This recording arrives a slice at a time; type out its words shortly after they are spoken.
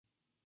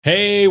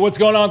Hey, what's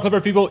going on,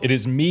 Clipper people? It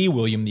is me,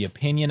 William the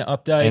Opinion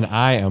Updike. And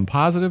I am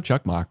positive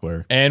Chuck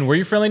Mockler. And we're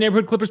your friendly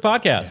neighborhood Clippers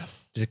podcast.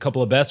 Yes. Just a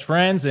couple of best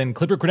friends and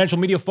Clipper credential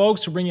media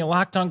folks who bring you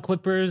Locked On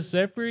Clippers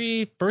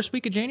every first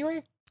week of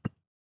January.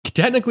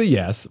 Technically,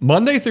 yes.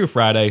 Monday through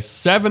Friday,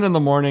 7 in the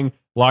morning,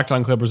 Locked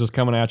On Clippers is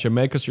coming at you.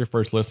 Make us your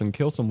first listen,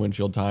 kill some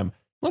windshield time.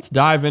 Let's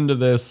dive into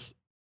this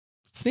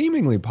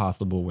seemingly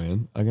possible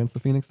win against the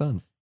Phoenix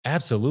Suns.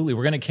 Absolutely.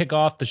 We're going to kick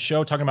off the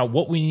show talking about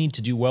what we need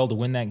to do well to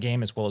win that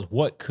game, as well as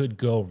what could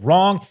go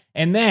wrong.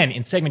 And then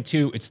in segment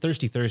 2, it's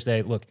Thirsty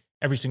Thursday. Look,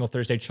 every single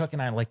Thursday, Chuck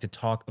and I like to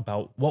talk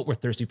about what we're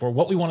thirsty for,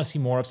 what we want to see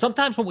more of,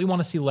 sometimes what we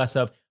want to see less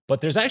of. But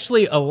there's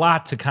actually a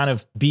lot to kind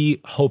of be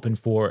hoping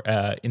for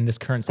in this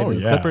current state of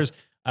the Clippers.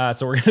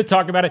 So we're going to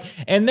talk about it.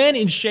 And then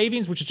in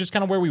shavings, which is just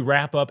kind of where we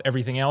wrap up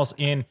everything else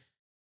in,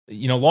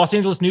 Los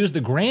Angeles news,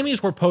 the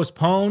Grammys were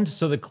postponed.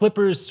 So the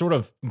Clippers sort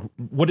of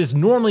what is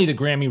normally the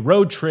Grammy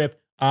road trip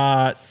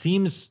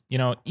seems,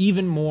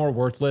 even more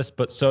worthless,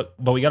 but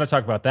we got to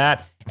talk about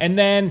that. And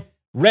then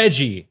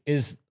Reggie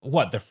is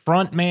the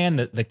front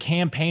man, the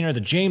campaigner,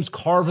 the James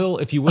Carville,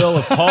 if you will,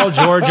 of Paul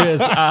George's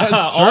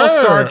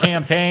All-Star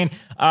campaign.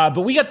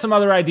 But we got some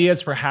other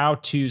ideas for how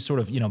to sort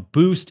of,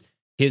 boost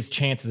his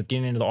chances of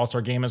getting into the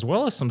All-Star game, as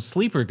well as some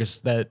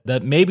sleepers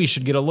that maybe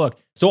should get a look.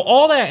 So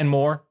all that and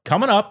more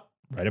coming up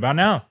right about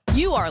now.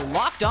 You are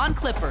Locked On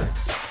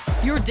Clippers,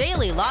 your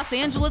daily Los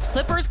Angeles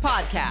Clippers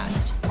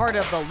podcast, part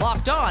of the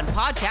Locked On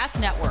Podcast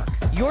Network,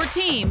 your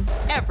team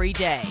every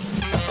day.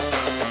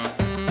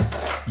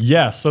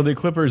 Yes, so the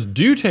Clippers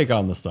do take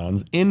on the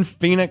Suns in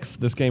Phoenix.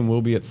 This game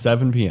will be at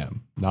 7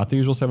 p.m., not the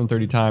usual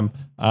 7:30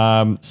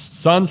 time.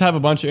 Suns have a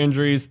bunch of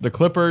injuries. The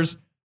Clippers,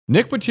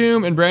 Nick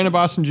Batum and Brandon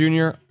Boston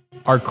Jr.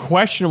 are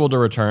questionable to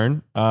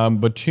return.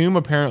 Batum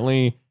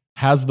apparently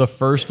has the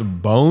first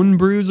bone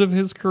bruise of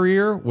his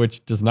career,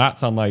 which does not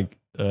sound like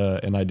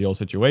an ideal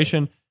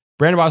situation.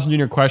 Brandon Boston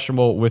Jr.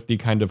 questionable with the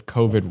kind of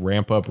COVID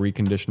ramp-up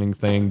reconditioning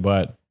thing,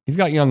 but he's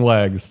got young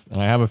legs,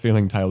 and I have a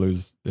feeling Ty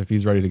Lue's, if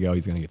he's ready to go,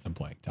 he's going to get some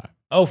playing time.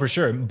 Oh, for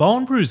sure.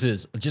 Bone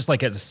bruises, just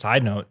like as a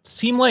side note,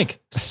 seem like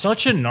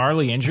such a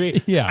gnarly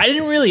injury. Yeah. I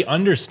didn't really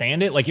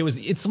understand it. Like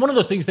it's one of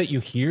those things that you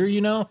hear,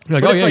 You're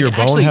like, oh yeah, your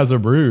bone has a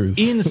bruise.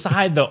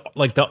 Inside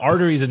the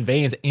arteries and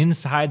veins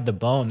inside the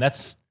bone.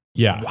 That's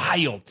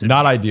wild.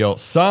 Not ideal.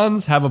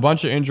 Suns have a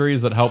bunch of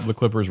injuries that help the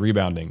Clippers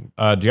rebounding.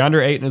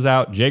 DeAndre Ayton is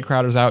out, Jay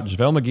Crowder's out,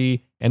 JaVale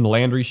McGee, and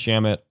Landry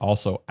Shamet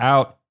also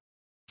out.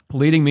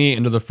 Leading me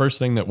into the first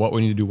thing that what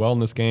we need to do well in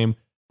this game.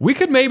 We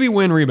could maybe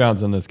win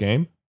rebounds in this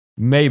game.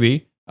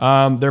 Maybe.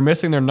 They're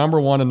missing their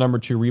number 1 and number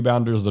 2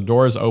 rebounders. The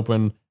door is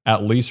open,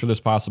 at least for this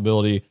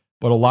possibility.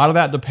 But a lot of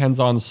that depends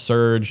on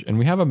Serge, and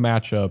we have a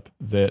matchup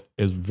that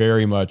is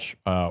very much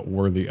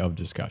worthy of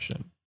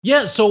discussion.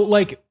 Yeah, so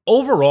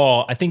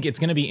overall, I think it's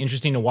going to be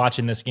interesting to watch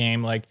in this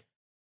game.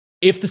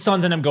 If the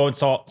Suns end up going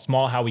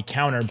small, how we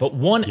counter. But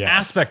one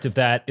aspect of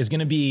that is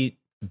going to be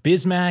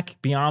Bismack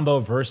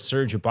Biyombo versus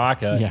Serge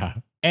Ibaka. Yeah.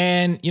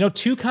 And,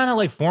 two kind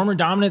of former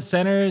dominant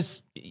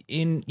centers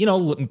in,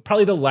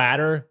 probably the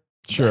latter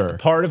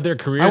part of their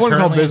career. I wouldn't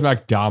call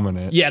Bismack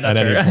dominant that's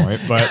at any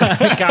point, but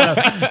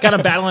kind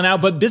of battling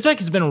out. But Bismack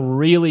has been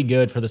really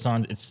good for the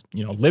Suns. It's,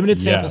 limited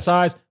sample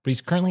size, but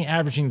he's currently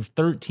averaging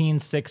 13,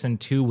 6, and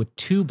 2 with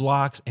 2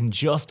 blocks and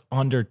just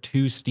under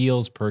 2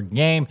 steals per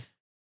game,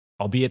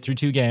 albeit through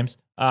 2 games.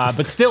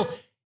 But still,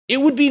 it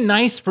would be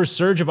nice for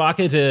Serge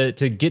Ibaka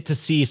to get to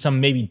see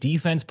some maybe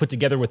defense put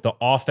together with the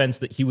offense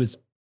that he was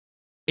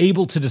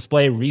able to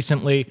display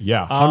recently.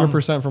 Yeah,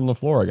 100% from the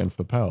floor against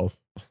the Pels.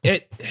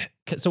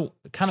 So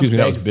kind Excuse me,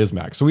 that was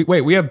Bismack. So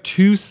we have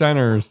 2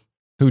 centers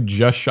who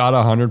just shot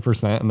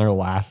 100% in their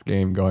last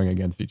game going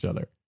against each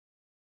other.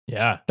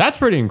 Yeah. That's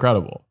pretty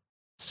incredible.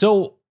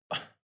 So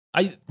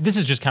this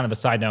is just kind of a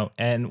side note,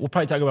 and we'll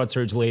probably talk about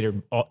Serge later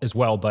as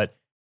well, but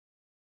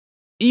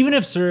even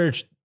if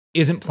Serge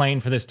isn't playing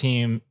for this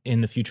team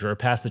in the future or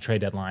past the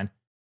trade deadline,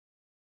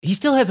 he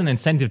still has an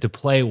incentive to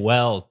play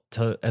well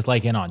as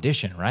an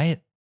audition, right?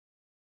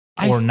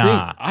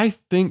 I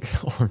think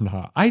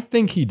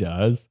he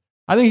does.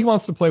 I think he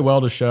wants to play well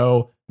to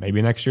show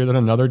maybe next year that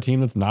another team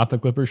that's not the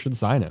Clippers should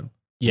sign him.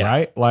 Yeah.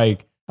 Right? I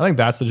think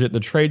that's legit. The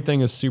trade thing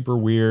is super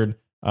weird.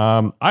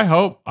 I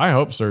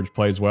hope Serge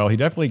plays well. He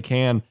definitely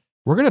can.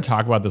 We're going to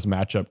talk about this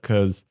matchup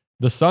because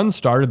the Suns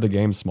started the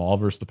game small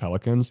versus the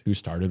Pelicans, who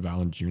started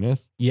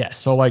Valanciunas. Yes.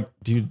 So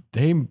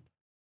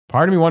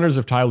part of me wonders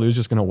if Ty Lue's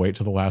just going to wait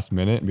till the last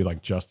minute and be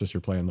like, Justice,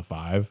 you're playing the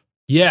 5.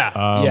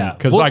 Yeah.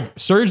 Because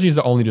Serge needs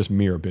to only just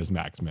mirror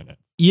Bismack's minutes.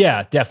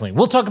 Yeah, definitely.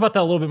 We'll talk about that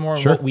a little bit more.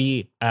 Sure.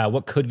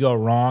 What could go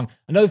wrong.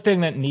 Another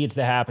thing that needs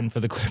to happen for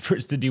the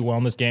Clippers to do well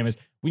in this game is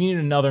we need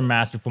another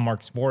masterful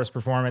Marcus Morris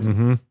performance.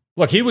 Mm-hmm.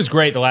 Look, he was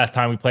great the last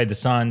time we played the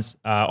Suns.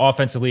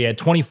 Offensively, he had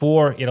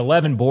 24, he had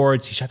 11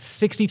 boards. He shot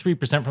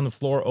 63% from the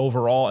floor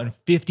overall and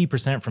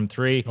 50% from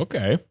 3.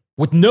 Okay.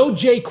 With no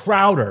Jay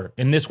Crowder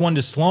in this one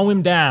to slow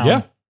him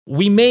down,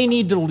 we may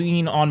need to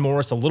lean on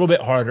Morris a little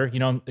bit harder.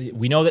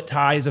 We know that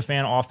Ty is a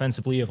fan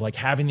offensively of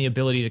having the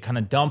ability to kind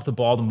of dump the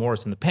ball to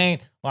Morris in the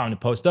paint, allow him to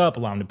post up,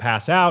 allow him to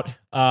pass out.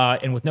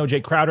 And with no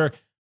Jay Crowder,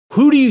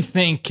 Who do you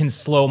think can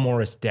slow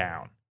Morris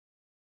down?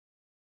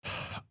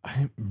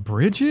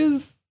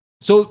 Bridges?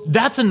 So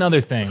that's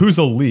another thing. Who's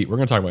elite? We're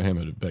going to talk about him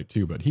in a bit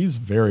too, but he's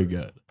very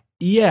good.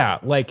 Yeah,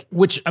 like,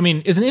 which, I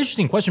mean, is an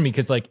interesting question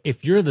because, like,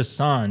 if you're the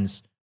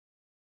Suns,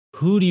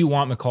 who do you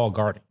want McCall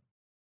guarding?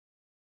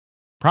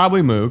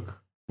 Probably Mook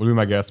would be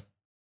my guess.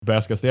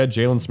 Best guess. They had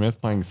Jalen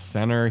Smith playing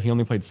center. He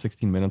only played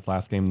 16 minutes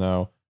last game,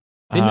 though.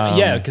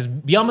 Yeah, because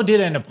Biyombo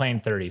did end up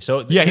playing 30.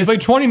 So yeah, he's like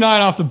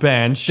 29 off the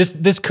bench.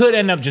 This could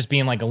end up just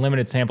being like a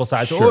limited sample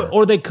size, Sure.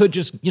 or they could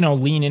just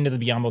lean into the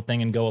Biyombo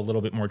thing and go a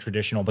little bit more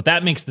traditional. But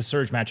that makes the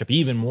Surge matchup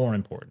even more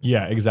important.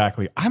 Yeah,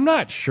 exactly. I'm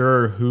not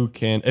sure who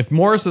can. If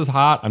Morris is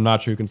hot, I'm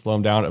not sure who can slow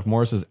him down. If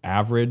Morris is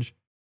average,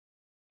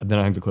 then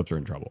I think the Clips are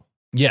in trouble.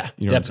 Yeah,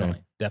 You know what I'm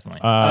definitely,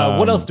 definitely. Um,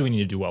 what else do we need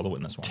to do well to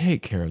win this one?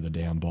 Take care of the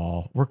damn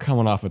ball. We're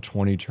coming off a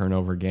 20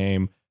 turnover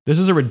game. This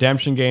is a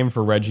redemption game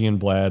for Reggie and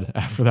Bled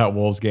after that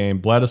Wolves game.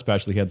 Bled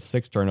especially, he had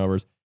 6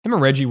 turnovers. Him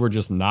and Reggie were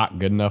just not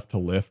good enough to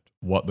lift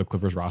what the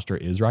Clippers roster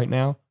is right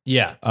now.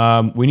 Yeah.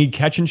 We need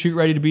catch and shoot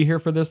ready to be here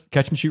for this.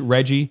 Catch and shoot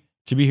Reggie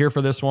to be here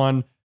for this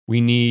one.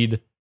 We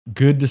need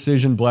good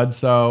decision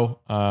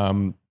Bledsoe,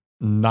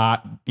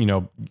 not,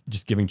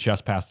 just giving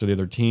chest pass to the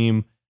other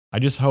team. I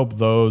just hope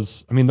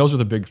those are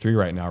the big 3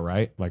 right now,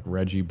 right? Like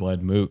Reggie,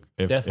 Bled, Mook.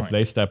 If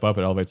they step up,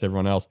 it elevates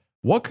everyone else.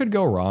 What could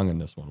go wrong in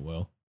this one,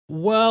 Will?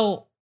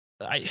 Well,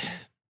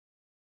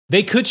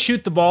 they could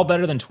shoot the ball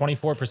better than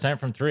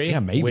 24% from 3. Yeah,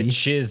 maybe.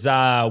 Which is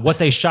what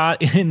they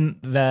shot in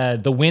the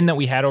win that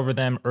we had over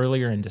them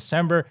earlier in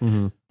December.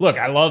 Mm-hmm. Look,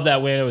 I love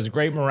that win. It was a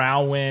great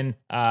morale win.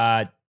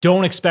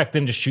 Don't expect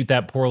them to shoot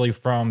that poorly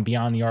from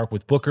beyond the arc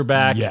with Booker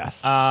back.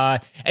 Yes.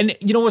 And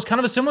it was kind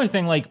of a similar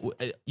thing. Like,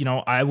 it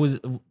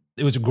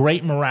was a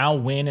great morale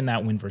win in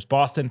that win versus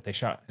Boston. They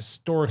shot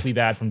historically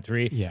bad from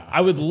 3. Yeah.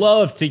 I would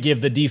love to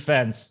give the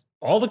defense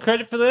all the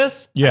credit for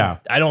this. Yeah.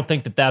 I don't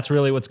think that that's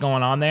really what's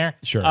going on there.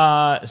 Sure.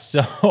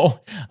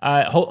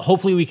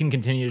 Hopefully we can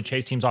continue to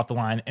chase teams off the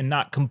line and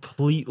not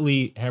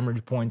completely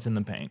hemorrhage points in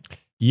the paint.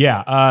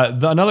 Yeah.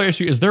 Another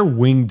issue is their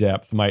wing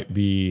depth might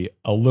be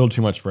a little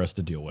too much for us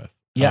to deal with.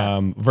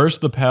 Yeah. Versus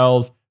the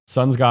Pels,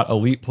 Suns got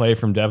elite play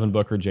from Devin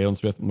Booker, Jalen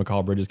Smith,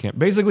 McCall Bridges camp.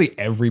 Basically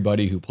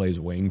everybody who plays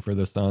wing for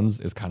the Suns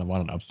is kind of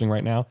on an upswing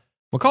right now.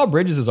 McCall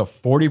Bridges is a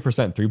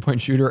 40%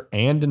 three-point shooter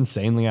and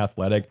insanely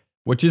athletic,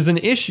 which is an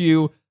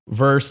issue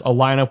versus a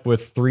lineup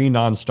with 3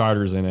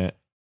 non-starters in it.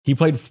 He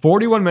played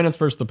 41 minutes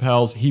versus the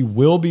Pels. He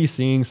will be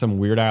seeing some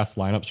weird-ass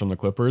lineups from the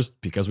Clippers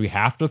because we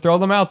have to throw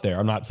them out there.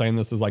 I'm not saying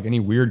this is like any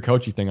weird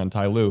coachy thing on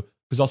Ty Lue,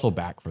 who's also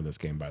back for this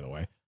game, by the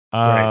way.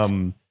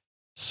 Right.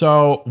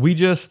 So we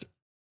just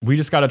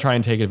got to try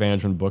and take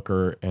advantage when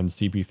Booker and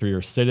CP3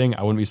 are sitting.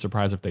 I wouldn't be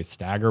surprised if they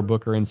stagger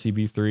Booker and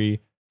CP3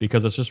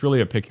 because it's just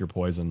really a pick your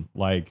poison.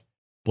 Like,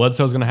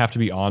 Bledsoe's going to have to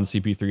be on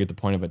CP3 at the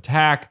point of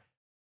attack.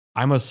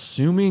 I'm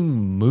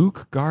assuming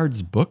Mook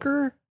guards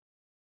Booker?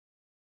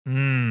 I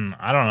don't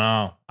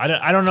know.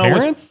 I don't know.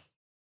 Terrence?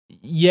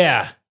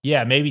 Yeah,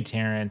 maybe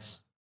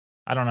Terrence.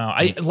 I don't know.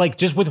 I like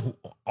just with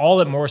all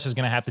that Morris is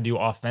going to have to do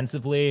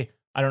offensively.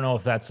 I don't know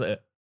if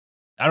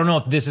I don't know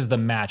if this is the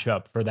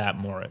matchup for that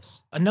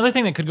Morris. Another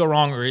thing that could go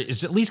wrong, or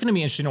is at least going to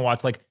be interesting to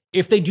watch, like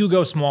if they do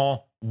go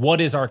small,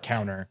 what is our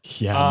counter?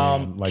 Yeah,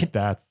 man. Like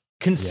that's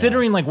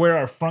considering like where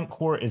our front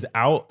court is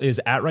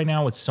at right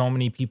now with so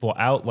many people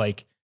out.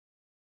 Like,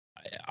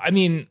 I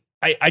mean,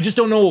 I just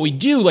don't know what we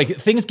do. Like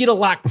things get a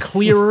lot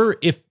clearer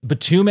if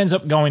Batum ends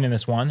up going in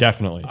this one.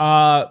 Definitely.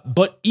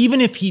 But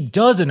even if he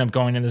does end up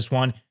going in this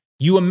one,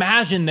 you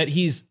imagine that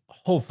he's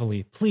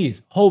hopefully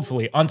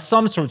on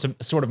some sort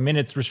of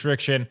minutes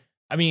restriction.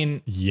 I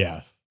mean,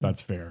 yes,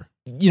 that's fair.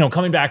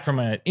 Coming back from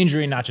an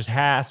injury, not just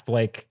HASP,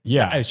 like,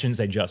 yeah, I shouldn't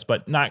say just,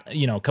 but not,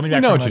 coming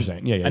back from what you're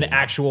saying. An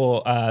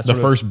actual, the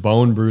first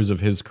bone bruise of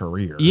his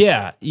career.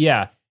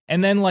 Yeah.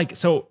 And then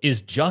so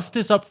is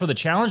Justice up for the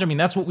challenge? I mean,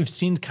 that's what we've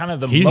seen kind of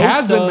the most. He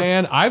has been,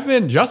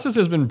 man. Justice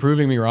has been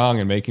proving me wrong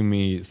and making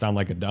me sound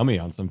like a dummy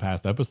on some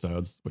past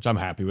episodes, which I'm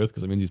happy with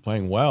because it means he's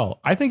playing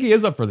well. I think he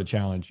is up for the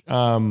challenge.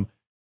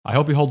 I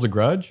hope he holds a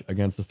grudge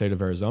against the state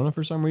of Arizona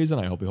for some reason.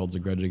 I hope he holds a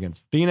grudge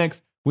against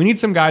Phoenix. We need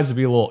some guys to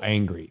be a little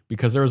angry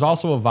because there was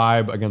also a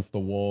vibe against the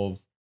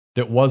Wolves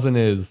that wasn't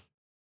as,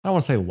 I don't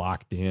want to say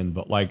locked in,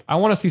 but like I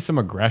want to see some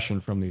aggression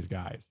from these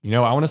guys. I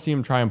want to see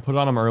him try and put it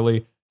on them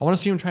early. I want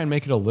to see him try and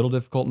make it a little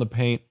difficult in the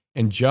paint,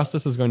 and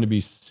Justice is going to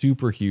be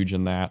super huge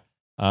in that.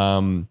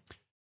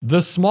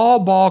 The small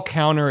ball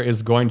counter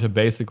is going to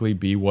basically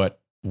be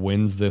what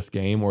wins this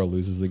game or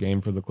loses the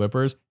game for the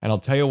Clippers. And I'll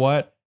tell you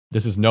what,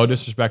 this is no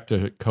disrespect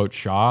to Coach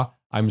Shaw.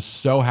 I'm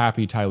so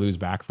happy Ty Lue's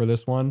back for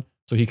this one,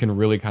 so he can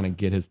really kind of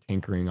get his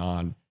tinkering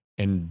on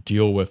and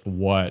deal with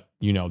what,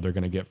 they're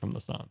going to get from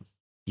the Suns.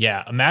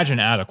 Yeah, imagine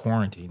out of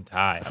quarantine,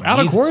 Ty.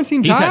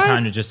 Quarantine, Ty? He's had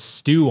time to just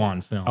stew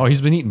on film. Oh,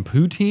 he's been eating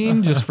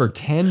poutine just for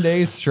 10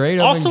 days straight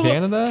up in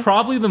Canada?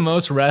 Probably the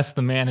most rest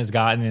the man has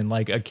gotten in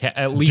like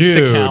at least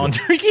a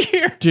calendar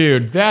year.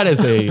 Dude, that is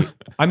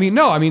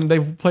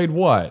they've played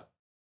what?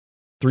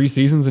 3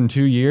 seasons in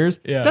 2 years?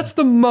 Yeah. That's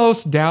the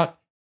most down.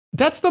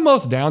 That's the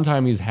most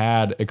downtime he's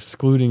had,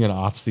 excluding an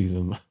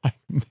offseason,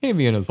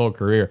 maybe in his whole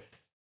career.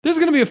 This is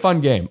going to be a fun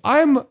game.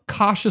 I'm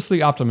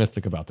cautiously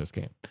optimistic about this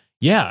game.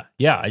 Yeah.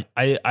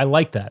 I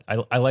like that.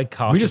 I like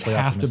cautiously. We just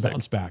have optimistic. to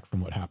bounce back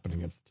from what happened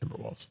against the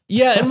Timberwolves.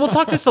 Yeah, and we'll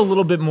talk this a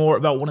little bit more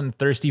about what I'm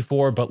thirsty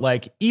for, but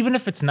like, even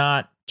if it's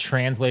not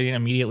translating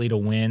immediately to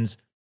wins,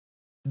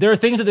 there are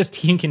things that this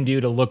team can do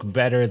to look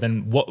better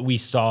than what we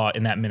saw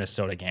in that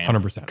Minnesota game.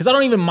 100%. Because I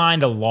don't even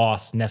mind a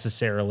loss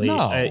necessarily.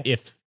 No.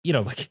 If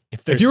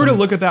you were to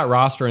look at that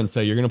roster and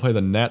say you're going to play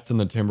the Nets and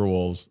the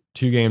Timberwolves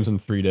 2 games in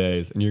 3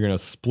 days, and you're going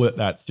to split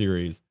that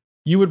series,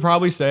 you would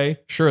probably say,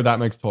 sure, that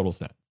makes total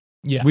sense.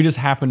 Yeah. We just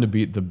happen to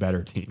beat the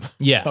better team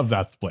of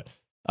that split.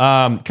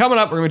 Coming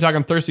up, we're going to be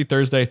talking Thirsty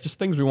Thursday. It's just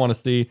things we want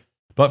to see.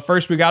 But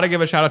first, we got to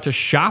give a shout out to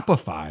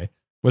Shopify,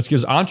 which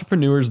gives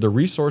entrepreneurs the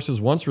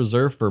resources once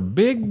reserved for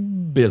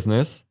big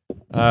business.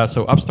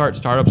 So upstart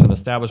startups and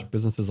established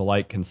businesses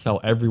alike can sell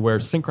everywhere,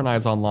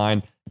 synchronize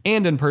online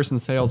and in-person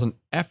sales, and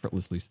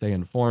effortlessly stay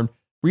informed.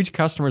 Reach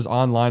customers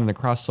online and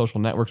across social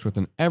networks with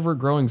an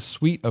ever-growing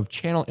suite of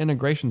channel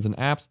integrations and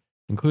apps,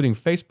 including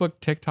Facebook,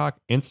 TikTok,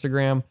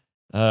 Instagram,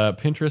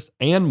 Pinterest,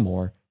 and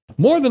more.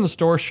 More than a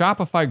store,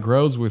 Shopify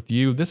grows with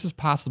you. This is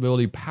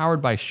possibility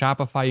powered by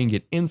Shopify. You can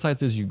get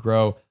insights as you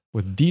grow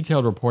with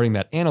detailed reporting.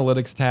 That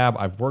analytics tab,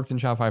 I've worked in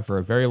Shopify for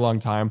a very long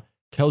time,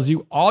 tells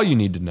you all you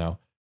need to know.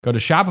 Go to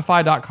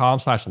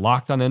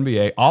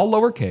shopify.com/lockedonnba, all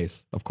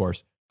lowercase, of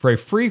course, for a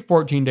free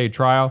 14-day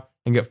trial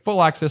and get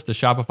full access to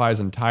Shopify's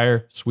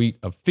entire suite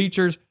of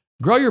features.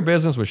 Grow your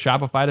business with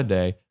Shopify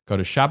today. Go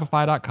to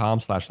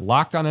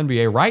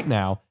shopify.com/lockedonnba right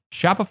now.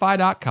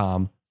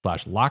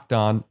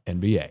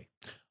 Shopify.com/lockedonnba.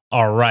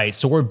 All right,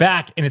 so we're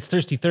back and it's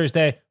Thirsty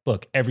Thursday.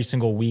 Look, every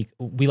single week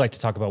we like to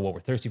talk about what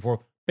we're thirsty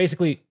for.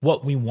 Basically,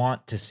 what we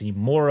want to see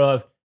more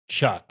of.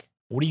 Chuck,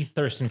 what are you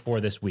thirsting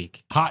for this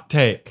week? Hot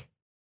take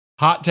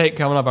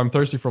coming up. I'm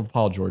thirsty for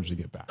Paul George to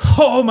get back.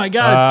 Oh my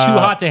God, it's too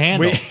hot to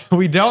handle.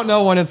 We don't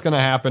know when it's going to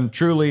happen.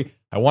 Truly,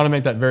 I want to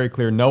make that very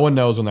clear. No one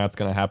knows when that's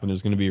going to happen.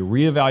 There's going to be a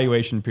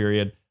reevaluation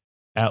period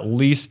at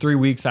least 3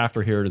 weeks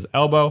after he hurt his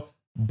elbow.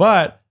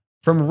 But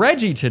from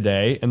Reggie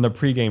today in the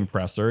pregame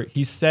presser,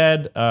 he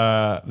said,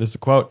 this is a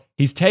quote,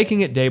 "He's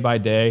taking it day by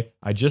day.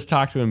 I just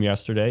talked to him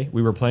yesterday.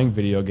 We were playing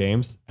video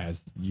games,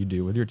 as you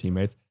do with your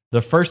teammates.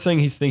 The first thing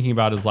he's thinking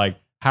about is like,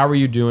 how are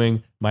you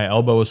doing? My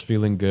elbow is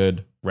feeling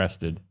good,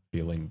 rested,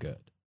 feeling good."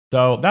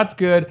 So that's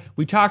good.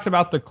 We talked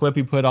about the clip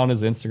he put on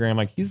his Instagram.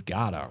 Like, he's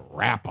got a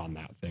wrap on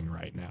that thing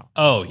right now.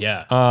 Oh,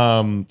 yeah.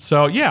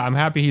 So yeah, I'm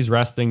happy he's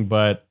resting,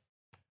 but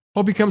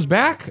hope he comes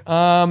back.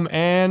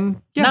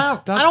 And yeah,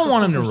 I don't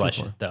want him to rush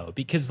it though,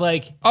 because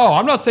like,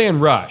 I'm not saying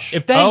rush.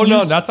 If that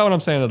no, that's not what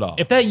I'm saying at all.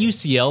 If that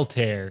UCL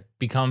tear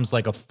becomes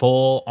like a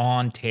full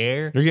on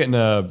tear, you're getting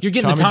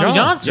the Tommy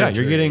John surgery. Yeah,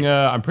 you're getting.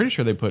 I'm pretty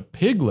sure they put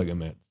pig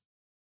ligament.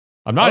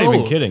 I'm not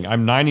even kidding.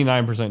 I'm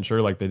 99%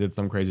 sure like they did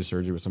some crazy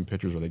surgery with some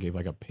pictures where they gave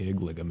like a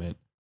pig ligament.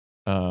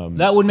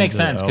 That would make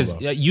sense because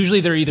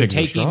usually they're either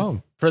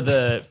taking for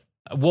the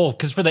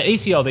because for the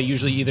ACL they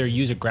usually either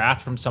use a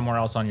graft from somewhere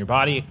else on your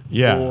body,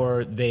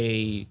 or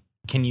they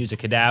can use a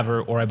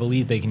cadaver, or I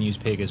believe they can use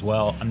pig as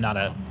well. I'm not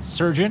a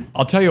surgeon.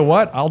 I'll tell you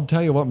what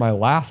my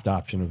last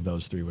option of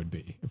those three would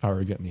be if I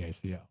were getting the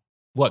ACL.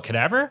 What,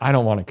 cadaver? I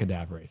don't want a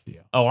cadaver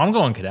ACL. Oh, I'm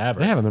going cadaver.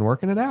 They haven't been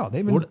working it out.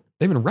 They've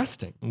been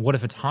resting. What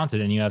if it's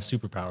haunted and you have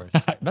superpowers?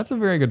 That's a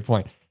very good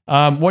point.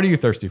 What are you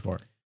thirsty for?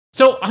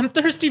 So I'm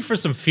thirsty for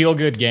some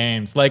feel-good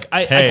games. Like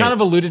I kind of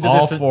alluded to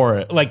this. All for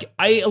it. Like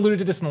I alluded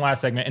to this in the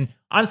last segment, and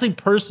honestly,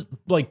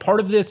 part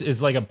of this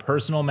is like a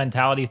personal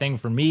mentality thing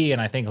for me,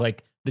 and I think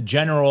like the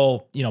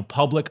general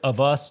public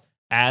of us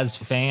as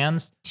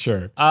fans.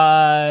 Sure.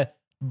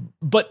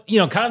 But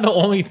kind of the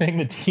only thing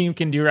the team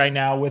can do right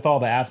now with all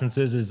the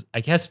absences is,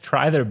 I guess,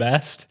 try their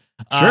best.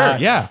 Sure.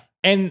 Yeah.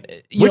 And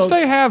which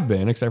they have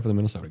been, except for the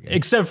Minnesota game.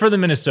 Except for the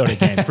Minnesota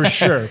game, for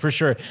sure, for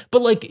sure.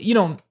 But like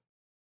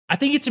I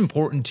think it's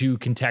important to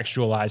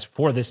contextualize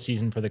for this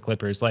season for the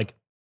Clippers. Like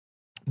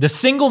the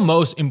single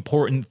most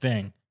important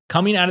thing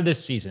coming out of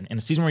this season, in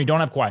a season where you don't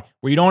have Kawhi,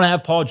 where you don't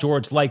have Paul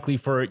George likely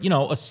for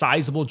a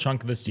sizable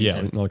chunk of the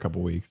season, another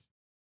couple weeks,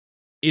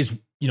 is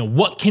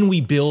what can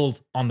we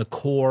build on the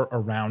core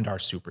around our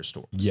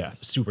superstars? Yes.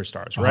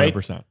 Superstars, right?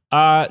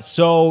 100%.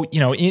 So,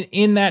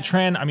 in that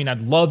trend, I mean,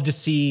 I'd love to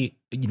see,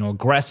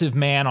 aggressive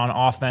man on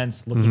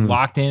offense, looking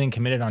locked in and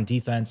committed on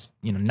defense,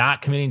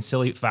 not committing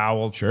silly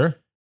fouls. Sure.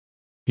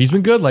 He's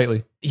been good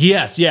lately.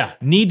 Yes, yeah.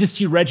 Need to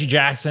see Reggie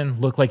Jackson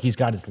look like he's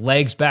got his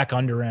legs back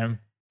under him.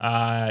 He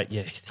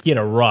had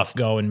a rough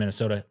go in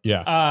Minnesota.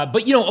 Yeah.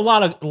 But a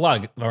lot of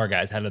our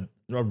guys had a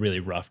really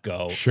rough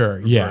go.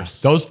 Sure. Yeah.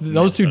 Those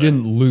two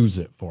didn't lose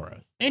it for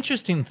us.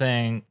 Interesting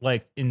thing,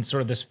 like in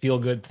sort of this feel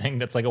good thing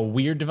that's like a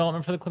weird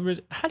development for the Clippers.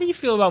 How do you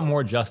feel about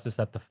more Justice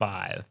at the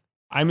 5?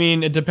 I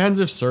mean, it depends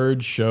if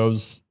Serge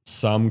shows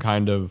some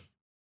kind of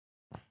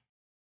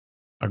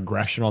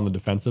aggression on the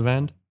defensive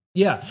end.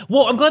 Yeah.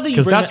 Well, I'm glad that you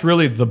because that's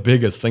really the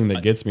biggest thing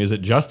that gets me is that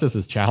Justice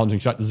is challenging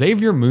shots.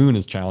 Xavier Moon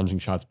is challenging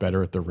shots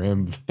better at the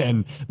rim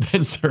than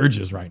Serge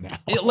is right now.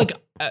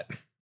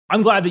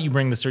 I'm glad that you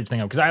bring the Serge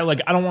thing up because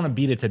I don't want to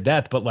beat it to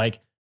death, but like,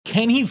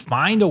 can he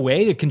find a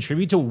way to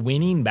contribute to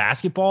winning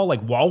basketball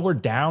like while we're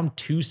down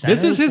 2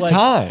 centers? This is his like,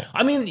 time.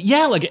 I mean,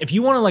 yeah, like if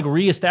you want to like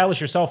reestablish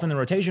yourself in the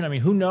rotation, I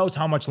mean, who knows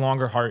how much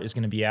longer Hart is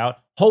going to be out?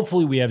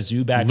 Hopefully we have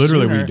Zoo back.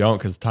 Literally, sooner. we don't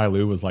because Ty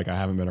Lue was like, I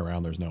haven't been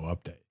around. There's no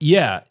update.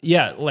 Yeah.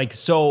 Like,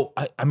 so,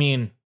 I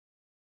mean,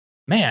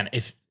 man,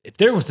 if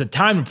there was a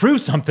time to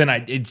prove something,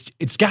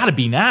 it's got to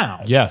be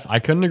now. Yes, I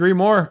couldn't agree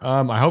more.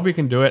 I hope he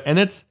can do it. And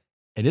it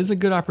is a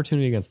good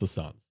opportunity against the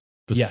Suns,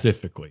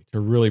 specifically, to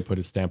really put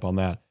his stamp on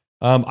that.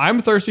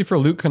 I'm thirsty for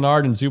Luke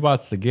Kennard and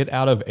Zubats to get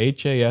out of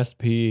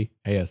HASP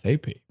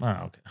ASAP. Oh,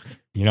 okay.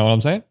 You know what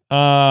I'm saying?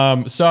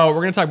 So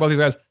we're going to talk about these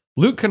guys.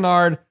 Luke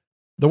Kennard,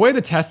 the way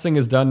the testing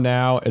is done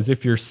now is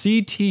if your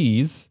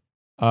CTs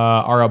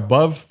are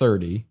above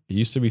 30, it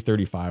used to be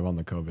 35 on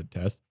the COVID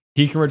test,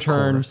 he can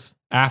return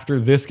after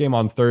this game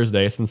on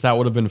Thursday, since that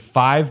would have been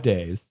 5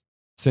 days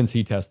since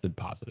he tested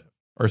positive,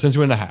 or since he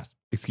went to HASP,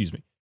 excuse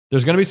me.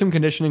 There's going to be some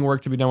conditioning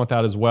work to be done with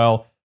that as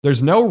well.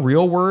 There's no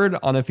real word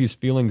on if he's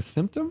feeling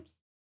symptoms,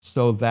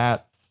 so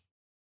that's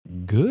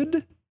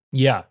good.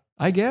 Yeah,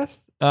 I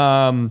guess.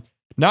 Not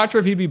sure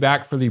if he'd be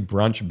back for the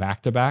brunch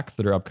back-to-backs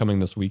that are upcoming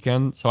this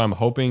weekend, so I'm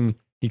hoping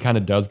he kind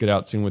of does get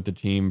out soon with the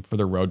team for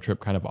the road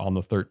trip kind of on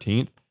the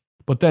 13th.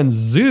 But then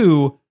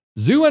Zoo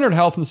entered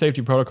health and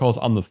safety protocols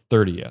on the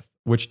 30th,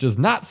 which does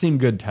not seem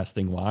good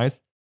testing-wise.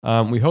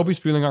 We hope he's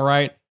feeling all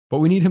right, but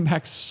we need him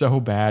back so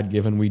bad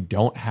given we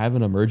don't have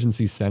an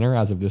emergency center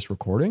as of this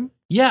recording.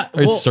 Yeah.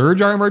 Is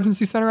Serge our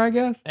emergency center, I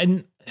guess?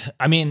 And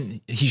I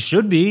mean, he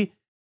should be.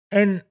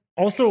 And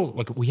also,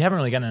 look, we haven't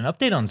really gotten an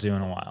update on Zoo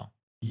in a while.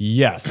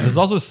 Yes. This is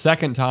also his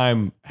second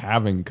time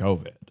having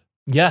COVID.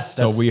 Yes.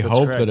 So we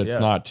hope correct, that it's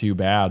not too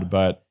bad.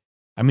 But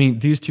I mean,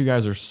 these two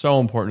guys are so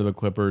important to the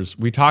Clippers.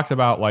 We talked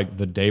about like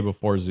the day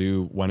before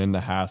Zoo went into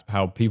HASP,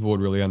 how people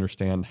would really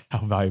understand how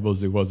valuable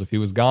Zoo was if he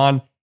was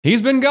gone.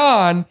 He's been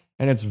gone.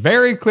 And it's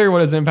very clear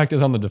what his impact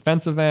is on the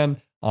defensive end,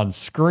 on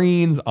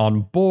screens,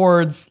 on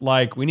boards.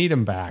 Like, we need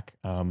him back.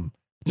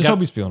 Just hope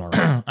he's feeling all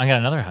right. I got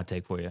another hot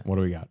take for you. What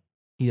do we got?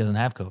 He doesn't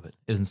have COVID.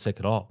 Isn't sick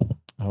at all.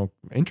 Oh,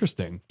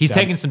 interesting. He's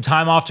taking some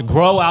time off to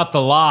grow out the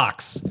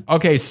locks.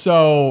 Okay,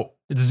 so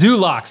It's Zoo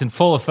locks in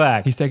full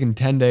effect. he's taking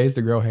 10 days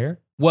to grow hair?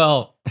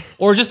 Well,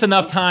 or just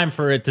enough time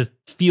for it to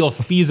feel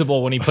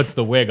feasible when he puts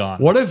the wig on.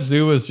 What if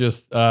Zoo was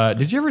just,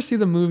 did you ever see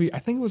the movie? I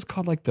think it was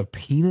called like the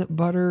Peanut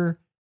Butter,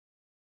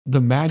 the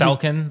Magic.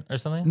 Falcon or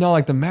something? No,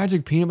 like the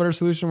Magic Peanut Butter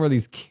Solution where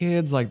these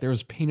kids, like there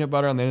was peanut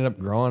butter and they ended up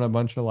growing a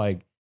bunch of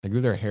like, they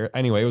grew their hair.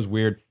 Anyway, it was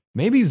weird.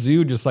 Maybe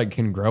Zoo just like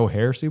can grow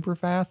hair super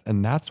fast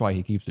and that's why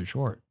he keeps it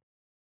short.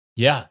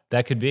 Yeah,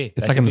 that could be.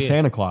 It's like in the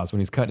Santa Claus when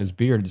he's cutting his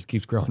beard, it just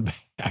keeps growing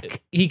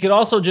back. He could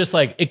also just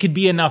like, it could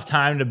be enough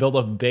time to build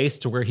up a base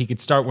to where he could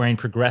start wearing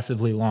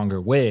progressively longer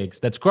wigs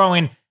that's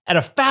growing at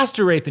a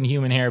faster rate than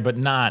human hair, but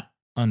not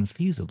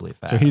unfeasibly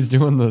fast. So he's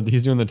doing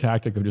the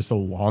tactic of just a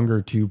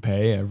longer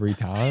toupee every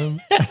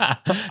time. Yeah.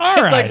 All It's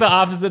right. like the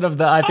opposite of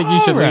the I think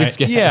you should leave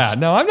sketch. Yeah,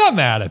 no, I'm not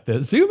mad at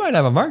this. Zoo might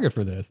have a market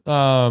for this.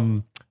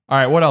 All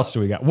right, what else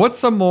do we got?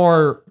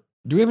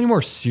 Do we have any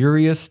more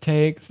serious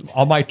takes?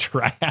 All my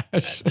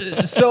trash.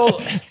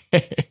 So,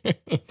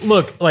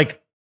 look,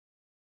 like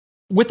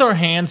with our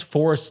hands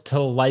forced to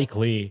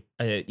likely,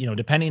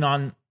 depending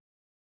on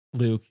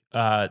Luke,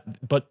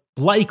 but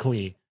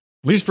likely,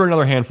 At least for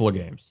another handful of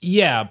games.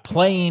 yeah,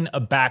 playing a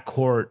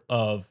backcourt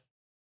of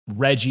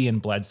Reggie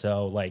and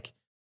Bledsoe. Like,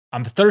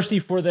 I'm thirsty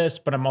for this,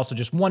 but I'm also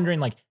just wondering,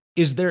 like,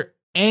 is there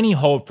any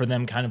hope for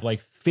them kind of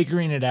like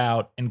figuring it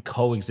out and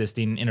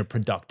coexisting in a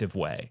productive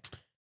way?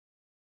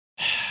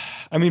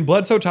 I mean,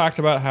 Bledsoe talked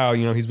about how,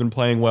 he's been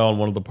playing well, and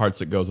one of the parts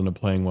that goes into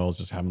playing well is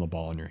just having the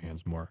ball in your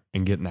hands more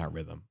and getting that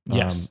rhythm.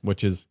 Yes.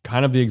 Which is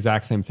kind of the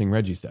exact same thing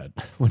Reggie said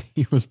when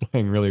he was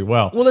playing really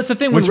well. Well, that's the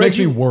thing. Which When makes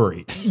Reggie, me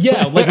worried.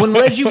 yeah, like when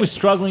Reggie was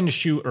struggling to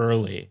shoot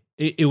early,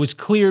 it was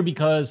clear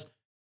because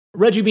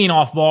Reggie being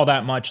off ball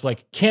that much,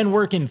 like, can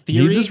work in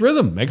theory. Needs his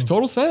rhythm. Makes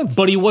total sense.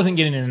 But he wasn't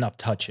getting enough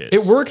touches.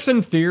 It works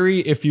in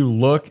theory if you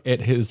look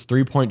at his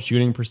three-point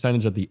shooting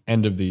percentage at the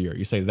end of the year.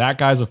 You say, that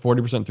guy's a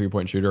 40%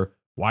 three-point shooter.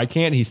 Why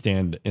can't he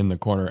stand in the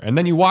corner? And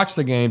then you watch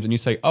the games and you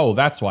say, oh,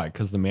 that's why,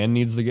 because the man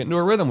needs to get into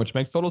a rhythm, which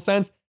makes total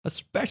sense,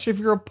 especially if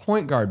you're a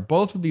point guard.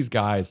 Both of these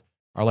guys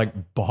are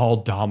like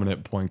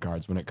ball-dominant point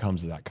guards when it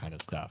comes to that kind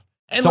of stuff.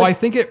 And so like, I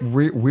think it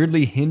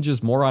weirdly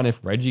hinges more on if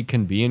Reggie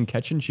can be in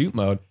catch-and-shoot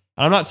mode.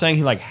 And I'm not saying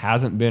he like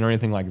hasn't been or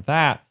anything like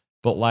that,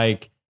 but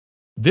like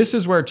this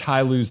is where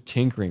Ty Lue's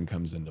tinkering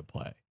comes into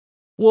play.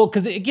 well,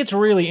 because it gets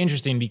really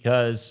interesting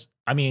because,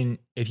 I mean,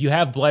 if you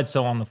have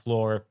Bledsoe on the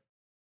floor,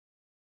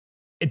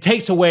 it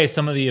takes away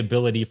some of the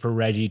ability for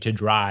Reggie to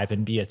drive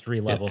and be a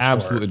three-level scorer.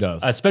 Absolutely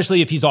does.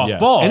 Especially if he's off Yes.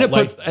 ball.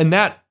 And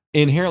that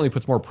inherently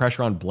puts more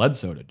pressure on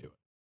Bledsoe to do it.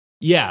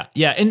 Yeah.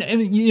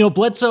 And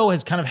Bledsoe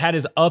has kind of had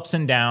his ups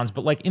and downs,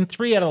 but like in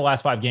 3 out of the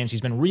last 5 games,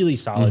 he's been really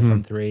solid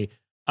from 3.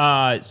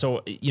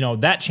 So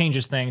that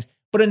changes things.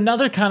 But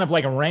another kind of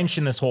like a wrench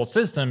in this whole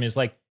system is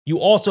like you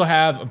also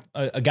have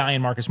a guy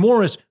in Marcus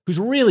Morris who's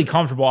really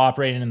comfortable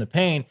operating in the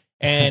paint.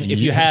 And if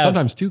you have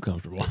sometimes too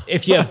comfortable,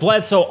 if you have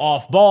Bledsoe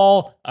off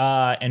ball,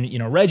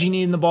 and Reggie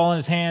needing the ball in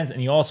his hands,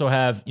 and you also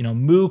have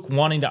Mook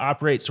wanting to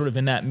operate sort of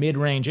in that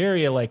mid-range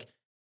area, like,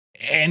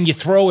 and you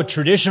throw a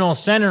traditional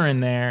center in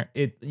there,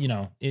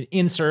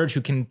 in Surge,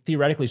 who can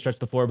theoretically stretch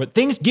the floor, but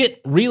things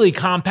get really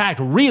compact,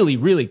 really,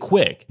 really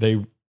quick.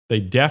 They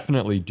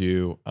definitely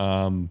do.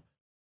 I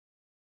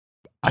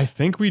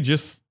think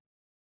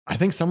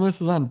some of this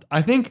is on.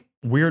 I think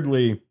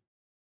weirdly,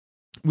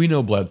 we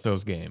know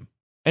Bledsoe's game,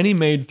 and he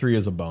made 3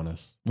 as a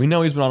bonus. We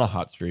know he's been on a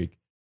hot streak.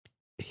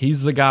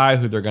 He's the guy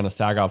who they're going to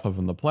sag off of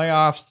in the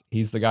playoffs.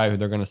 He's the guy who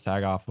they're going to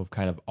sag off of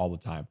kind of all the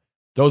time.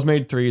 Those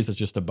made 3s is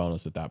just a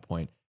bonus at that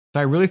point. So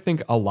I really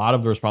think a lot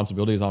of the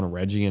responsibility is on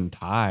Reggie and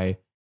Ty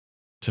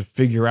to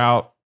figure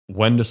out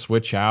when to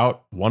switch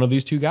out one of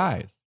these 2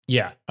 guys.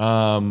 Yeah.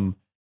 And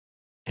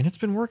it's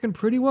been working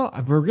pretty well.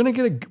 We're gonna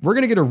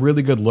get a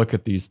really good look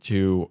at these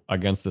 2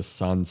 against the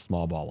Suns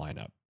small ball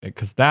lineup,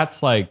 because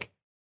that's like,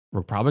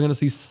 we're probably gonna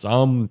see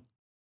some,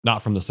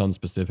 not from the Suns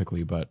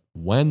specifically, but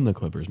when the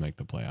Clippers make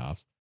the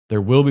playoffs, there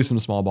will be some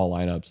small ball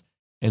lineups,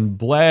 and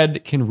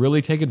Bled can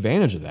really take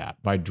advantage of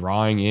that by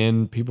drawing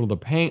in people to the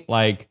paint.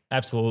 Like,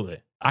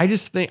 absolutely. I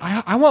just think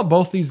I want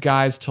both these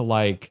guys to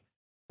like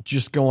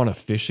just go on a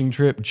fishing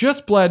trip,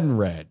 just Bled and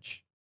Reg,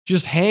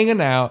 just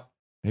hanging out,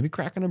 maybe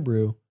cracking a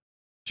brew,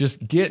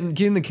 just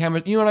getting the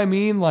camera. You know what I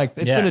mean? Like,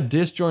 it's been a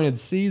disjointed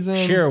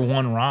season. Share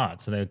one rod,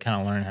 so they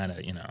kind of learn how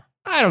to,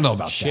 I don't know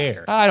about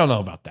share. That. I don't know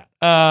about that.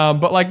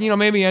 But like,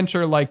 maybe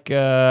enter like,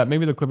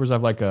 maybe the Clippers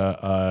have like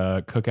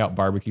a cookout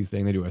barbecue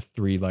thing. They do a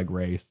 3-leg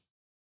race.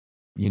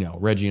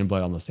 Reggie and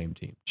Bled on the same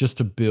team, just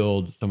to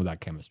build some of that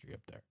chemistry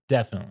up there.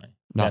 Definitely.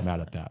 Not mad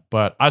at that.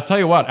 But I'll tell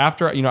you what,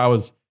 after, I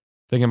was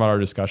thinking about our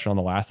discussion on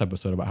the last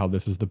episode about how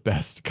this is the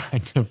best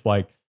kind of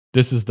like,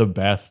 this is the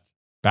best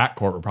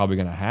backcourt we're probably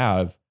going to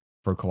have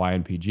for Kawhi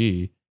and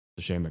PG. It's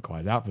a shame that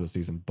Kawhi's out for the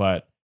season,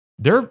 but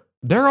they're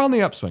on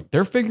the upswing.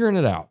 They're figuring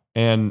it out,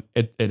 and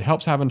it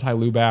helps having Ty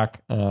Lue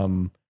back.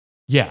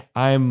 Yeah,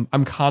 I'm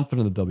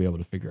confident that they'll be able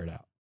to figure it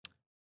out.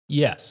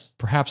 Yes.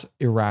 Perhaps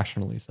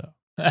irrationally so.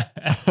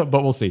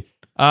 But we'll see.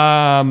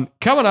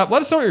 Coming up,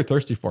 let us know what you're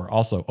thirsty for.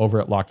 Also, over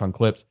at Locked On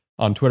Clips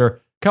on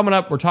Twitter. Coming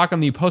up, we're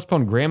talking the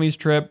postponed Grammys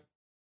trip.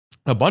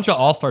 A bunch of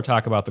all-star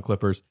talk about the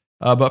Clippers.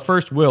 But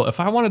first, Will, if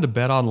I wanted to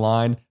bet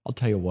online, I'll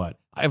tell you what.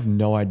 I have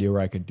no idea where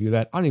I could do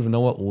that. I don't even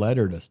know what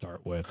letter to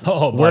start with.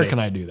 Oh, where can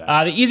I do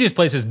that? The easiest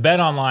place is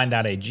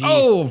betonline.ag.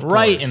 Oh, of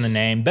right course. in the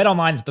name.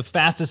 BetOnline is the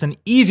fastest and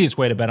easiest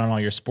way to bet on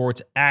all your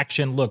sports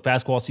action. Look,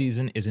 basketball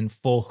season is in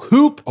full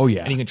hoop. Oh,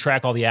 yeah. And you can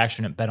track all the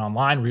action at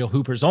BetOnline, real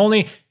hoopers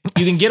only.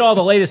 You can get all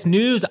the latest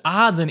news,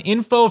 odds, and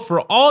info for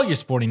all your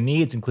sporting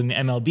needs, including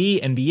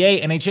MLB,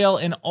 NBA,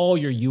 NHL, and all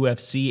your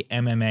UFC,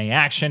 MMA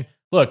action.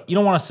 Look, you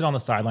don't want to sit on the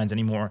sidelines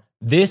anymore.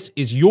 This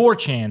is your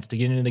chance to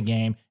get into the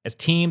game as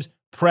teams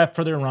prep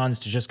for their runs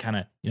to just kind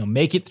of,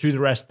 make it through the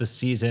rest of the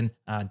season.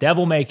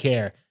 Devil may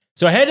care.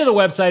 So head to the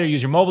website or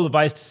use your mobile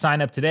device to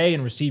sign up today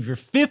and receive your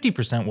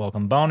 50%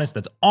 welcome bonus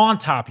that's on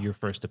top of your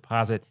first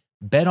deposit.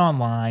 Bet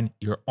Online,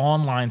 your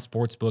online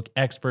sportsbook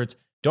experts.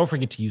 Don't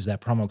forget to use that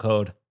promo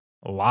code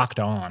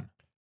LOCKEDON.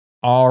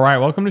 All right,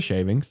 welcome to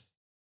Shavings.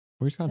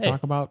 We're just going to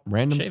talk about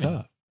random Shavings.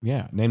 stuff.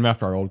 Yeah, named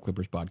after our old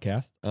Clippers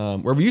podcast,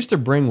 where we used to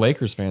bring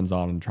Lakers fans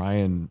on and try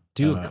and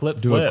do a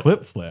clip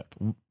flip.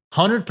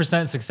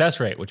 100%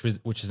 success rate, which is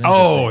interesting.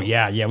 Oh,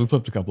 yeah, we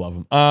flipped a couple of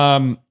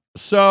them.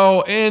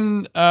 So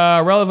in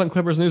relevant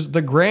Clippers news,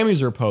 the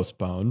Grammys are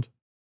postponed,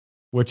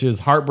 which is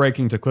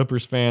heartbreaking to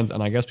Clippers fans,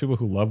 and I guess people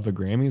who love the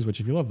Grammys, which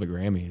if you love the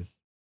Grammys,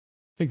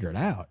 figure it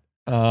out.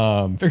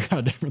 Figure out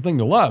a different thing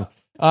to love.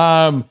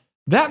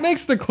 That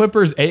makes the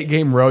Clippers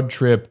 8-game road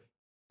trip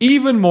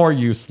even more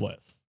useless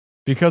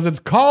because it's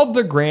called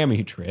the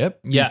Grammy trip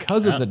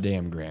because of the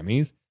damn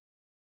Grammys.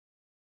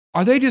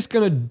 Are they just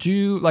going to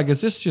do, like,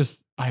 is this just,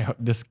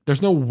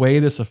 there's no way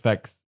this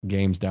affects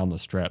games down the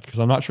stretch because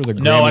I'm not sure the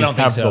Grammys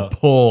have the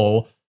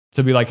pull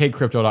to be like, hey,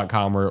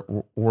 Crypto.com,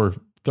 we're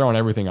throwing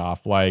everything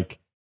off. Like,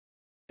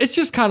 it's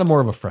just kind of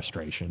more of a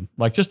frustration.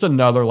 Like, just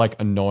another, like,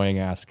 annoying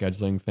ass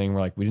scheduling thing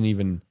where, like, we don't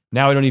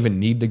even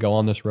need to go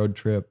on this road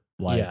trip.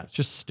 Like, it's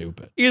just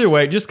stupid. Either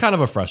way, just kind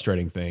of a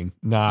frustrating thing.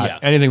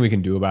 Not anything we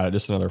can do about it.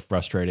 Just another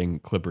frustrating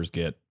Clippers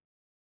get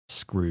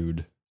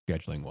screwed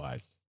scheduling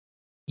wise.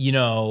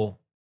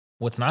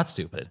 What's not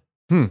stupid?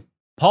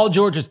 Paul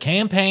George's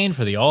campaign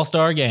for the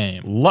All-Star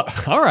game.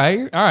 All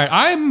right.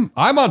 I'm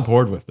on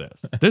board with this.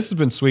 This has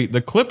been sweet. The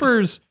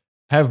Clippers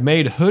have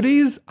made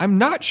hoodies. I'm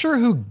not sure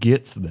who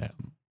gets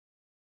them.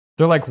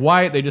 They're like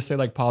white. They just say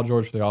like Paul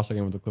George for the All-Star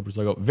game with the Clippers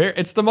logo.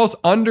 It's the most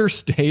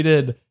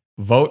understated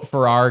vote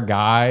for our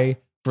guy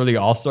for the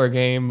All-Star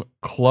game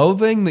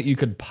clothing that you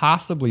could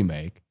possibly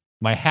make.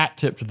 My hat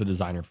tip to the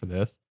designer for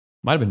this.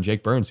 Might have been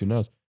Jake Burns. Who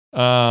knows?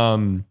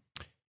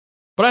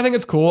 But I think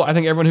it's cool. I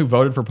think everyone who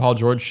voted for Paul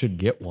George should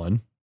get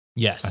one.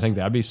 Yes. I think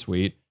that'd be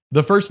sweet.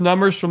 The first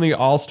numbers from the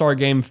All-Star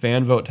Game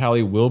fan vote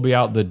tally will be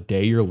out the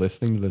day you're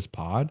listening to this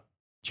pod,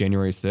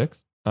 January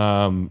 6th.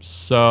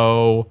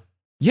 So,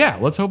 yeah,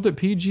 let's hope that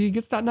PG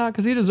gets that nod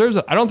because he deserves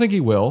it. I don't think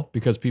he will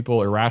because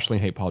people irrationally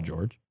hate Paul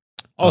George.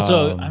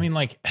 Also, I mean,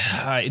 like,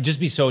 it'd just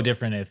be so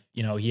different if,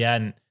 he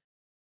hadn't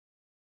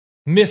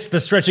missed the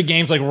stretch of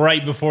games like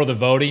right before the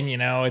voting.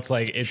 It's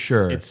like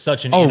it's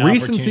such an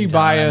recency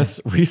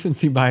bias.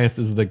 Recency bias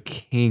is the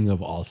king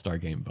of All-Star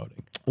game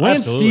voting.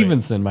 Lance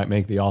Stevenson might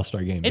make the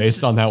All-Star game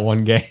based on that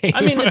one game.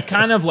 I mean, it's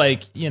kind of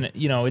like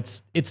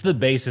it's the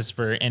basis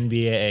for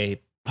NBA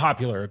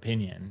popular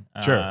opinion.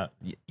 Sure.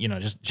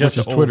 Just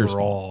is Twitter's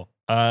overall.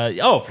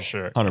 For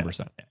sure,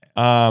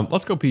 100%.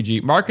 Let's go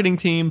PG. Marketing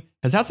team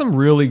has had some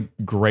really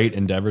great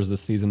endeavors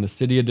this season. The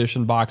City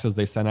Edition boxes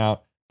they sent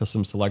out to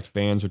some select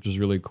fans, which is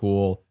really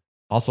cool.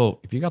 Also,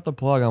 if you got the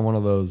plug on one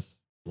of those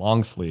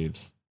long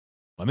sleeves,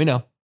 let me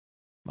know.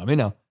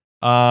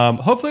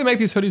 Hopefully make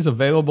these hoodies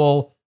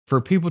available for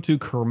people to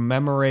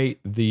commemorate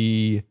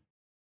the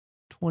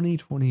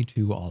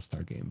 2022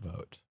 All-Star Game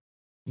vote.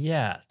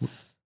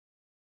 Yes.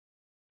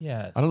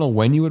 I don't know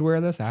when you would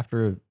wear this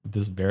after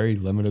this very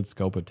limited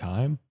scope of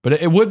time, but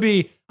it would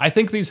be, I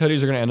think these hoodies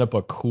are going to end up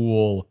a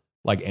cool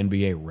like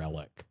NBA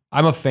relic.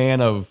 I'm a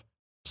fan of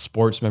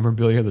sports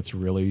memorabilia that's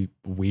really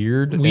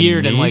weird and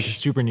like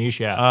super niche.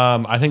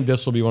 I think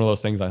this will be one of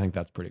those things. I think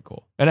that's pretty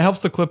cool, and it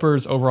helps the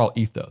Clippers' overall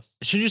ethos.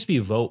 It should just be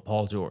vote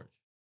Paul George.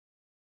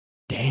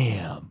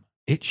 Damn,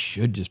 it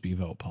should just be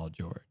vote Paul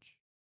George.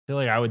 I feel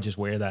like I would just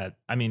wear that.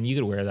 I mean, you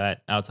could wear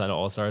that outside of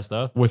All-Star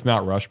stuff with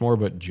Mount Rushmore,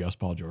 but just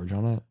Paul George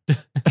on it.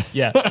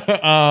 Yes.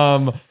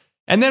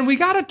 And then we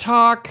got to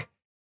talk.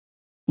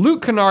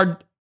 Luke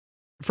Kennard,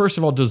 first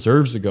of all,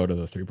 deserves to go to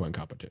the 3-point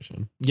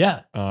competition.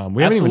 Yeah.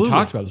 We haven't even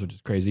talked about this, which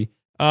is crazy.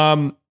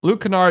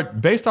 Luke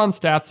Kennard, based on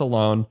stats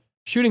alone,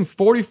 shooting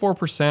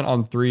 44%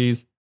 on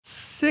threes,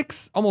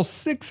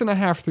 almost 6.5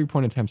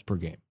 3-point attempts per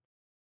game.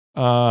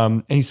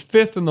 And he's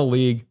 5th in the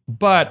league,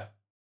 but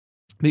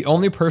the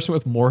only person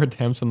with more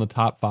attempts in the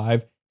top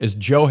 5 is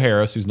Joe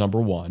Harris, who's number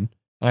 1.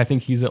 And I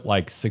think he's at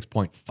like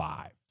 6.5.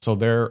 So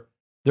they're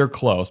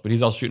close, but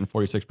he's also shooting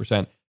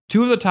 46%.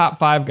 2 of the top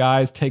 5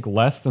 guys take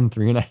less than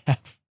 3.5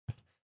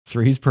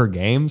 threes per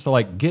game. So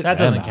like that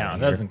doesn't count.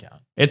 That doesn't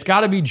count. It's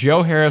got to be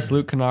Joe Harris,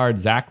 Luke Kennard,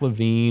 Zach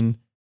LaVine.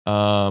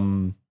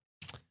 I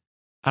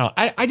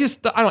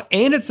don't.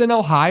 And it's in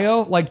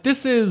Ohio. Like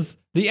this is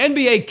the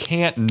NBA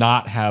can't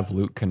not have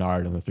Luke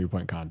Kennard in the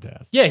 3-point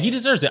contest. Yeah, he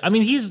deserves it. I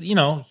mean, he's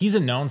a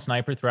known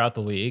sniper throughout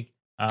the league.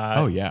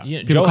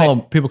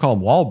 People call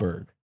him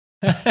Wahlberg.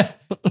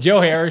 Joe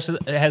Harris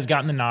has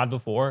gotten the nod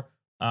before.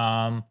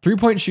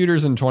 3-point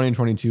shooters in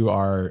 2022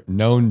 are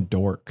known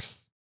dorks,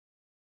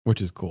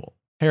 which is cool.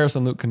 Harris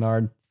and Luke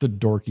Kennard, the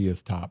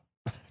dorkiest top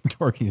 2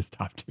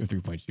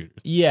 3-point shooters.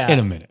 Yeah, in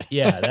a minute.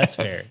 Yeah, that's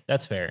fair.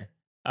 That's fair.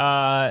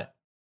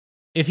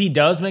 If he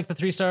does make the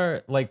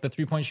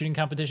 3-point shooting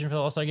competition for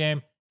the All-Star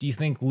game, do you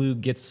think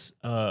Luke gets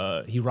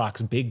he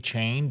rocks big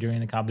chain during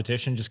the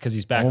competition just because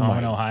he's back home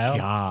in Ohio?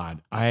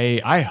 God,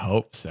 I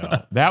hope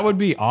so. That would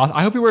be awesome.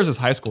 I hope he wears his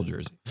high school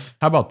jersey.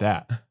 How about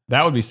that?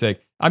 That would be sick.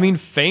 I mean,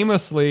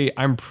 famously,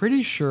 I'm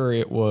pretty sure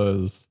it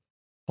was.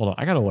 Hold on,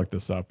 I gotta look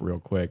this up real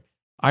quick.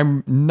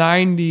 I'm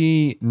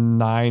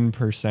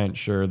 99%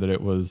 sure that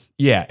it was.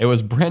 Yeah, it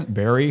was Brent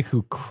Barry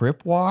who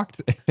crip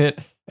walked at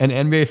an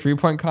NBA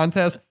 3-point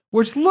contest.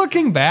 Which,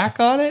 looking back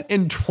on it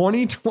in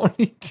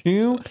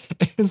 2022,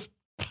 is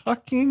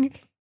fucking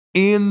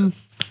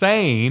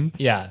insane.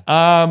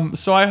 Yeah.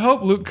 So I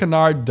hope Luke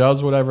Kennard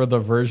does whatever the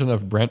version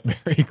of Brent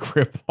Barry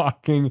crip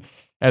walking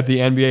at the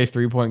NBA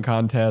 3-point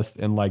contest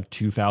in like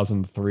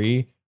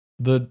 2003,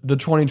 the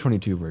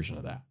 2022 version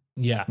of that.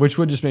 Yeah. Which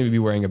would just maybe be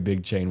wearing a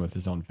big chain with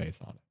his own face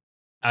on it.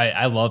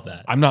 I love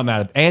that. I'm not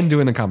mad at it. And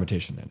doing the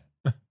competition in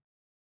it.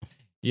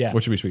 Yeah.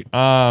 Which would be sweet.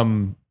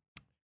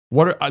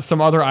 What are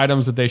some other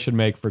items that they should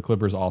make for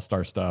Clippers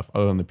All-Star stuff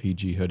other than the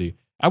PG hoodie?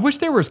 I wish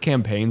there was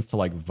campaigns to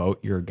like vote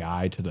your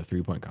guy to the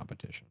 3-point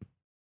competition.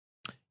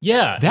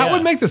 Yeah. That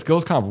would make the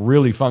skills comp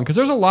really fun because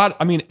there's a lot.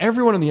 I mean,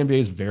 everyone in the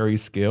NBA is very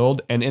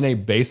skilled, and in a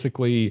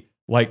basically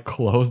like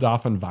closed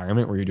off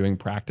environment where you're doing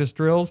practice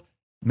drills,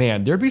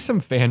 man, there'd be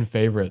some fan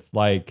favorites.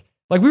 Like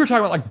we were talking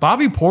about, like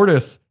Bobby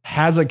Portis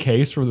has a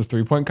case for the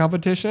 3-point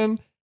competition.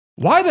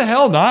 Why the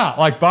hell not?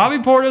 Like Bobby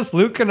Portis,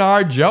 Luke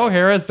Kennard, Joe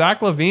Harris,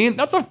 Zach LaVine.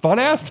 That's a fun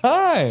ass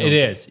time. It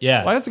is,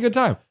 yeah. Like, that's a good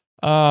time.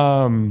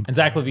 And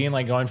Zach LaVine,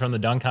 like going from the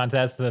dunk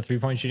contest to the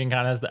 3-point shooting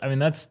contest. I mean,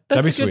 that's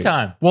a good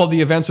time. Well, the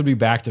events would be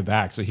back to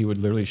back, so he would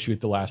literally shoot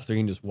the last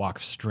 3 and just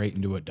walk straight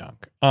into a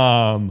dunk.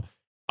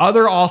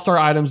 Other All-Star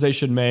items they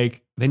should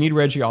make. They need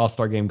Reggie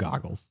All-Star Game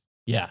goggles.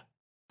 Yeah.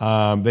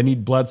 They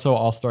need Bledsoe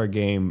All-Star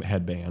Game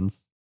headbands.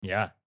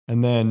 Yeah.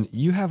 And then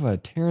you have a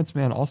Terrence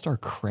Mann All-Star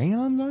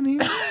crayons on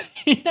here?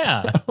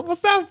 Yeah.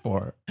 What's that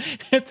for?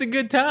 It's a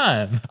good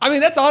time. I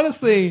mean, that's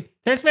honestly...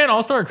 Terrence Mann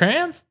All-Star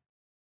crayons?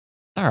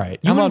 All right.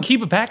 You wouldn't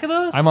keep a pack of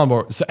those? I'm on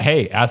board. So,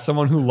 hey, as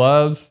someone who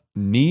loves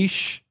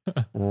niche,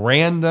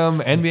 random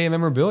NBA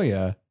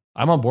memorabilia,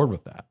 I'm on board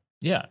with that.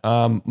 Yeah.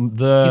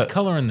 He's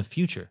coloring the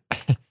future.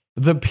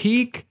 The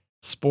peak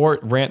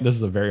sport rant... This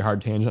is a very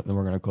hard tangent, and then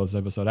we're going to close the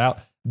episode out.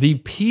 The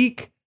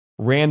peak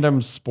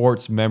random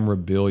sports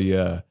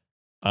memorabilia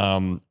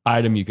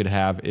item you could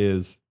have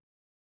is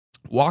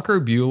Walker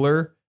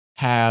Buehler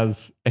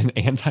has an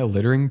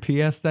anti-littering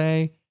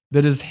PSA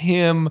that is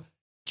him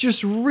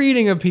just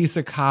reading a piece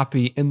of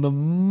copy in the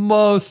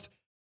most,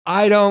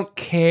 I don't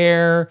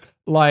care,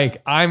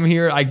 like, I'm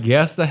here, I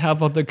guess, to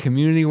help out the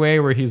community way,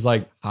 where he's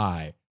like,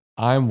 hi,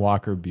 I'm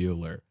Walker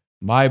Buehler.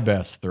 My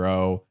best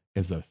throw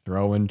is a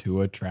throw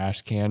into a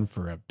trash can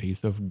for a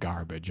piece of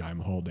garbage I'm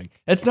holding.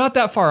 It's not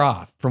that far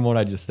off from what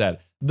I just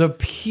said. The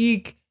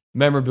peak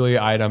memorabilia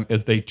item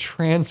is the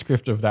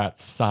transcript of that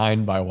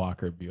signed by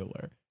Walker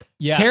Buehler.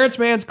 Yeah. Terrence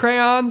Mann's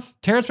crayons,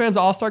 Terrence Mann's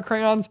All-Star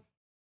crayons,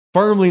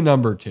 firmly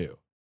number 2.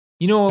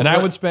 You know, and I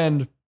would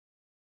spend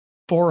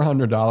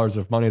 $400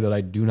 of money that I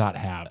do not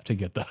have to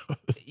get those.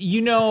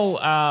 You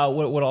know,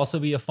 what would also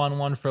be a fun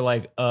one for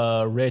like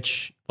a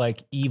rich,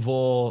 like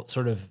evil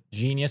sort of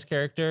genius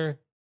character?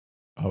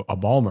 A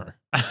Ballmer.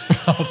 A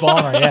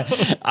Ballmer,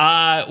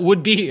 yeah.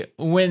 Would be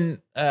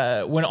when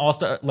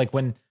All-Star, like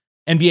when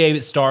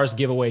NBA stars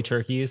give away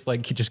turkeys,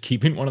 like just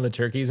keeping one of the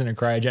turkeys in a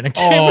cryogenic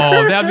chamber.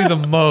 Oh, that'd be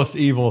the most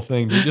evil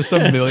thing. Just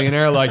a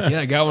millionaire, like,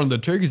 yeah, I got one of the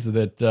turkeys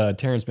that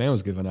Terrence Mann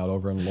was giving out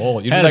over in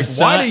Lowell. You'd be like,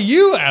 why do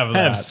you have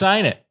that? Have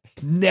sign it.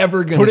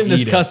 Never gonna put it in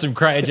this eat custom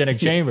cryogenic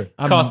chamber.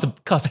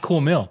 Cost a cool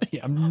meal.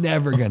 Yeah, I'm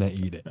never gonna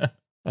eat it.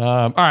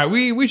 All right,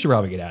 we should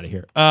probably get out of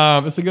here.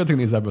 It's a good thing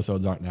these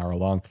episodes aren't an hour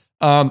long.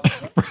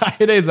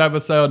 Friday's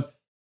episode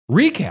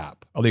recap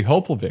of the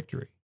hopeful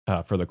victory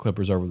for the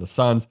Clippers over the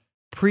Suns.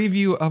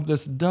 Preview of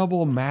this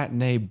double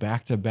matinee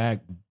back-to-back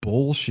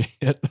bullshit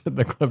that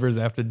the Clippers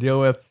have to deal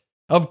with.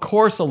 Of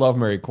course, a Love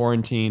Mary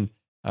quarantine.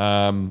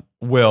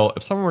 Will,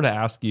 if someone were to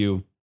ask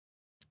you,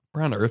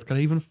 where on earth could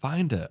I even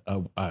find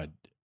a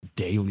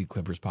daily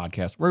Clippers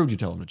podcast, where would you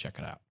tell them to check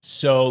it out?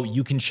 So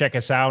you can check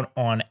us out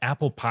on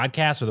Apple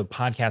Podcasts or the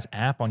podcast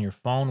app on your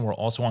phone. We're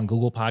also on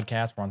Google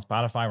Podcasts. We're on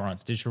Spotify. We're on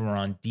Stitcher. We're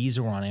on Deezer.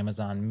 We're on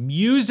Amazon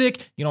Music.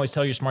 You can always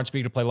tell your smart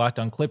speaker to play Locked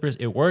On Clippers.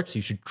 It works.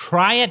 You should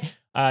try it.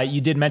 You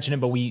did mention it,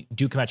 but we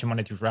do come at you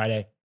Monday through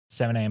Friday,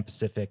 7 a.m.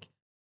 Pacific.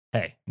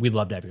 Hey, we'd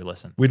love to have your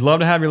listen. We'd love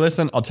to have you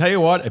listen. I'll tell you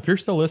what, if you're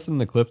still listening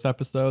to Clips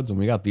episodes and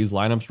we got these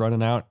lineups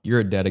running out, you're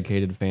a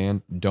dedicated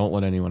fan. Don't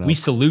let anyone else. We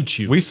salute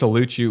you. We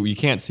salute you. You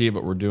can't see it,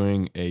 but we're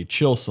doing a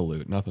chill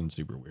salute. Nothing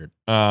super weird.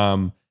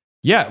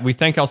 Yeah, we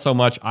thank y'all so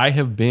much. I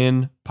have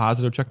been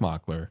Positive Chuck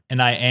Mockler.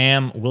 And I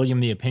am William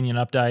the Opinion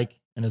Updike.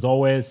 And as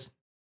always,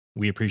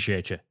 we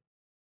appreciate you.